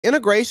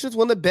Integration is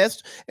one of the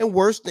best and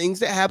worst things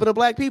that happen to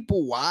black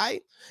people. Why?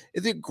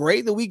 Is it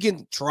great that we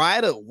can try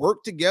to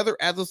work together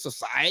as a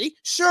society?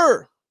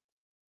 Sure.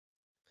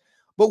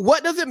 But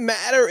what does it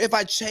matter if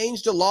I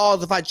change the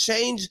laws, if I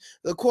change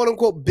the quote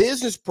unquote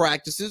business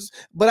practices,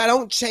 but I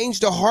don't change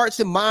the hearts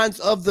and minds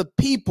of the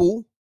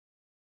people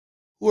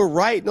who are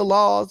writing the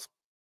laws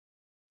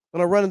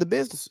and are running the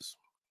businesses?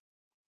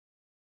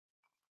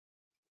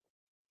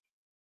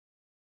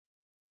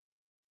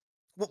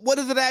 What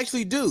does it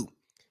actually do?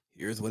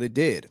 Here's what it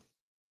did.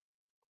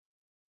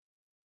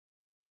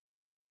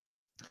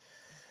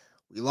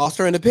 We lost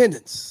our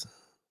independence.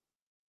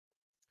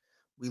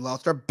 We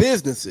lost our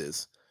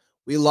businesses.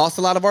 We lost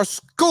a lot of our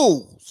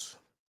schools.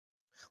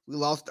 We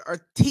lost our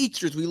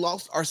teachers. We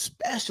lost our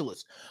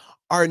specialists.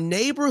 Our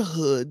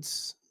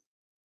neighborhoods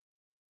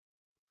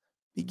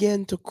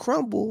began to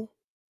crumble.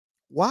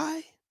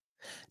 Why?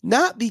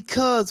 Not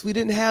because we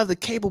didn't have the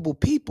capable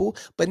people,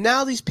 but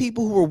now these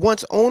people who were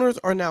once owners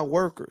are now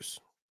workers.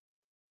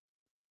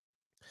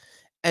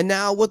 And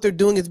now what they're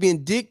doing is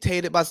being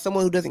dictated by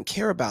someone who doesn't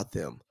care about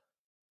them.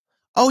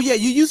 Oh, yeah,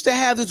 you used to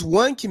have this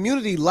one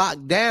community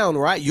locked down,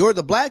 right? You're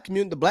the black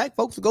community. The black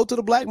folks would go to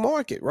the black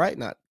market, right?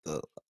 Not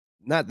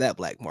that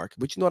black market,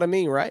 but you know what I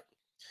mean, right?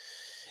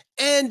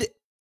 And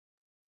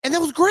that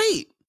was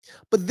great.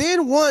 But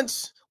then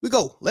once we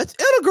go, let's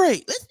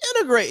integrate,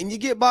 and you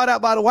get bought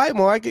out by the white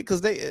market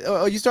because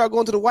or you start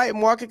going to the white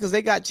market because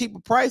they got cheaper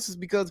prices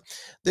because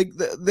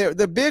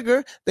they're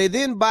bigger. They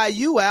then buy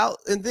you out,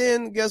 and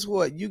then guess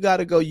what? You got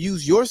to go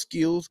use your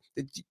skills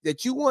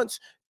that you once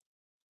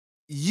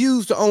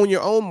used to own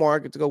your own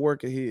market to go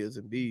work at his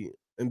and be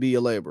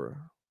a laborer.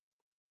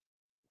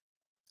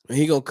 And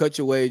he gonna cut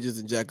your wages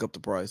and jack up the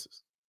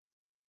prices.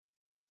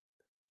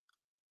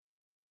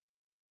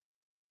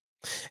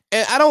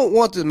 And I don't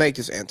want to make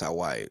this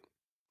anti-white.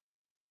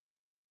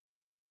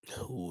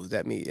 Ooh, is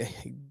that me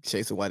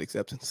chasing white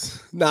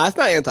acceptance? No, it's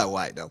not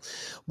anti-white though.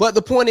 But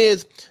the point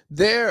is,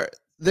 there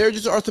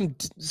just are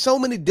so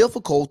many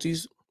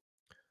difficulties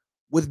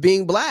with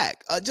being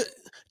black.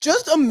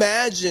 Just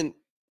imagine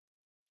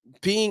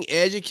being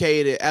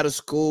educated at a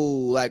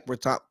school like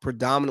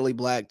predominantly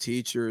black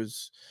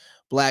teachers,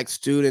 black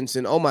students,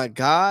 and oh my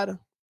God,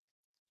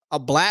 a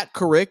black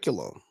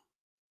curriculum.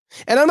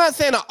 And I'm not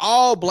saying an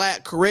all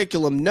black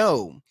curriculum,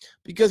 no,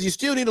 because you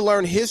still need to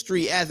learn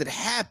history as it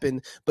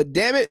happened. But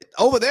damn it,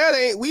 over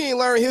there, we ain't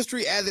learn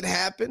history as it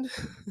happened.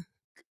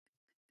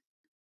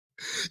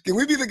 Can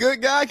we be the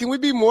good guy? Can we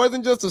be more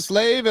than just a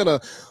slave and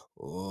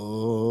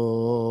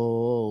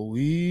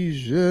we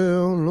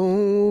shall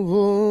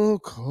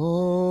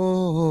overcome?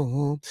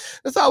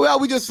 That's how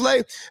we just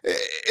slave.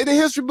 In the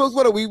history books,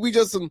 what are we? We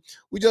just some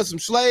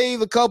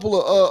slave, a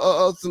couple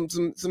of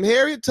some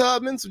Harriet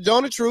Tubman, some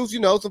Jonah Truths,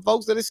 some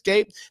folks that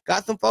escaped,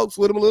 got some folks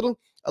with them,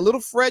 a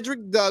little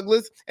Frederick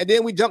Douglass, and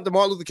then we jumped to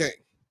Martin Luther King.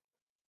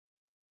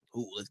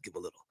 Ooh, let's give a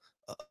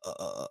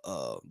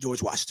little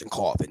George Washington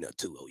cough in there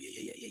too. Oh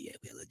yeah.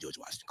 We let George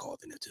Washington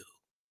cough in there too.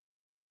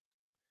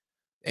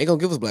 They ain't gonna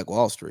give us Black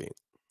Wall Street.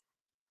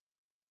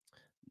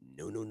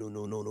 No.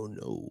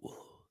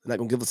 They're not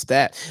gonna give us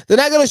that. They're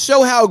not gonna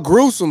show how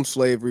gruesome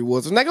slavery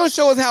was. They're not gonna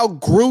show us how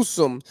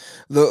gruesome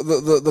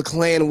the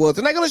Klan was.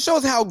 They're not gonna show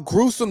us how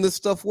gruesome this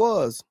stuff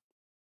was.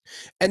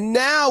 And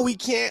now we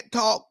can't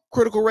talk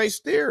critical race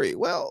theory.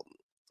 Well,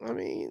 I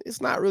mean,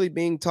 it's not really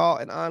being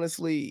taught, and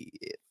honestly,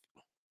 it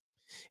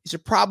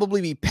should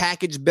probably be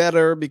packaged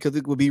better because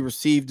it would be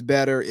received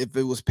better if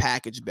it was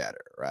packaged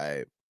better,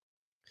 right?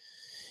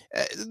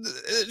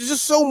 There's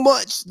just so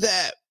much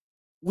that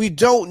we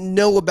don't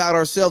know about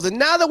ourselves. And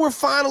now that we're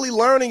finally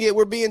learning it,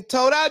 we're being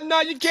told,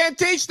 no, you can't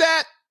teach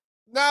that.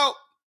 No,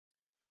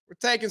 we're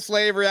taking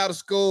slavery out of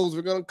schools.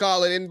 We're going to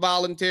call it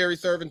involuntary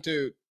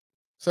servitude.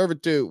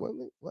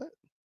 What?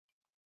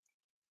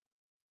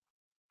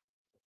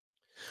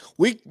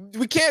 We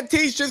can't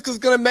teach just because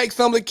it's going to make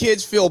some of the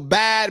kids feel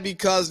bad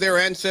because their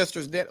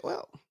ancestors did.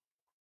 Well,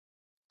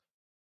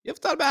 you ever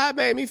thought about how it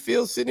made me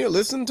feel sitting here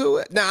listening to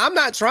it? Now, I'm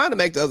not trying to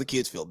make the other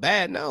kids feel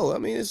bad. No, I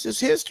mean, it's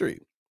just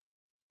history.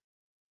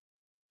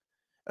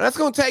 And that's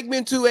going to take me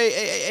into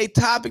a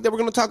topic that we're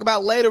going to talk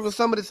about later with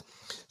some of this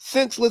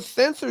senseless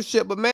censorship. But man,